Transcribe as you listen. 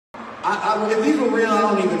If these were real, I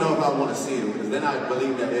don't even know if I want to see them, because then I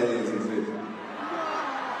believe that aliens exist.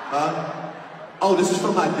 Huh? Oh, this is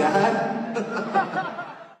from my dad?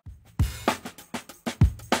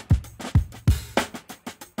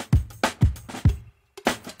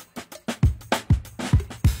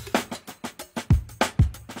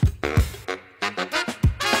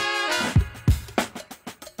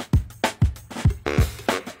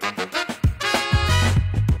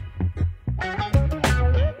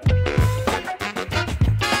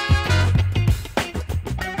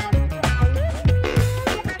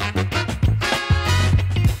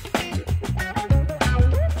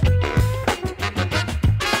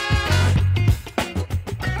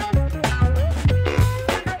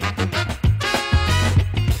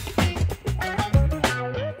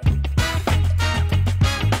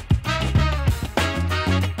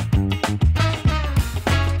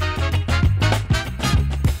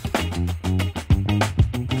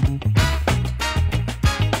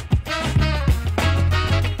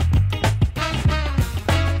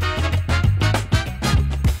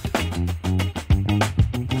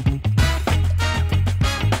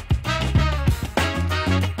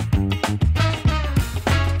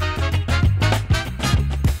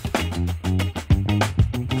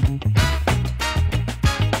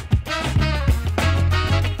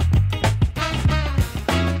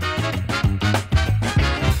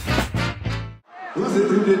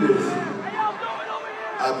 Who did this?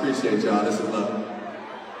 I appreciate y'all. This is love.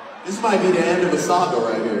 This might be the end of a saga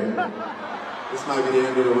right here. This might be the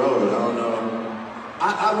end of the road. I don't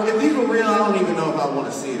know. If these were real, I don't even know if I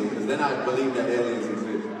want to see them, because then I believe that aliens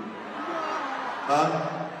exist.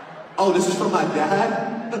 Huh? Oh, this is from my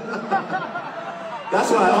dad?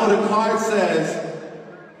 That's why, oh, the card says,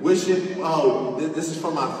 wishing, oh, this is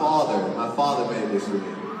from my father. My father made this for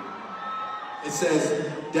me. It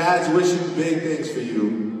says, Dad's wishing big things for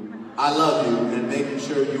you. I love you, and making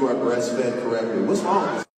sure you are breastfed correctly. What's wrong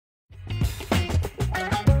with this?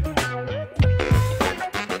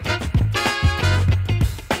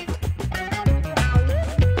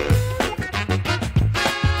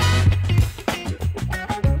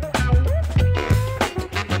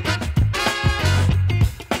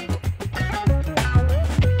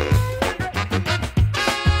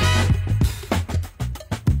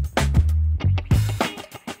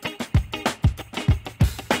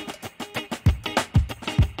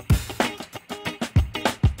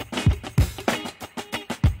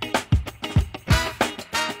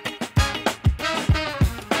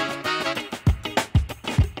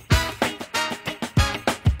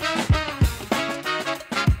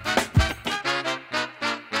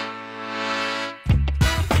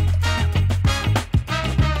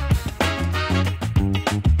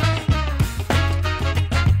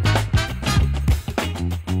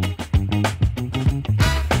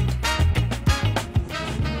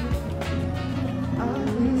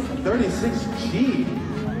 $36G.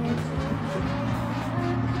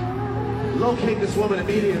 Locate this woman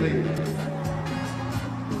immediately.